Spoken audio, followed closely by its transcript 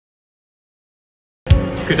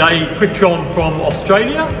today, Quicktron from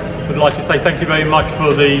Australia. Would like to say thank you very much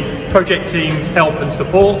for the project team's help and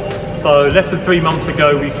support. So less than 3 months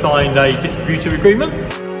ago we signed a distributor agreement.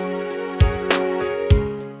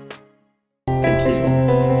 Thank you.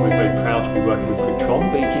 We're very proud to be working with Quicktron.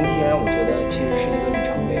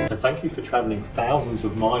 And thank you for travelling thousands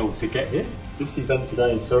of miles to get here. This event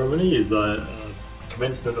today in ceremony is a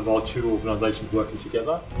commencement of our two organisations working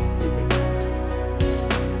together.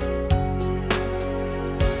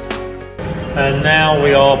 And now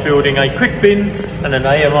we are building a quick bin and an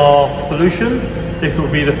AMR solution. This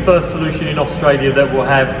will be the first solution in Australia that will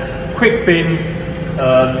have quick bin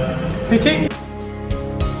picking.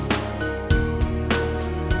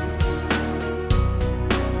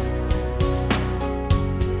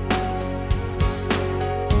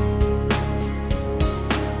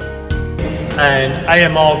 And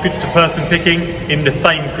AMR goods to person picking in the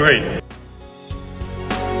same grid.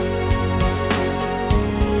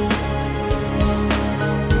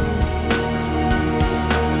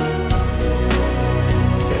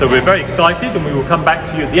 So we're very excited and we will come back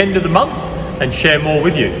to you at the end of the month and share more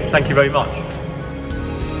with you. Thank you very much.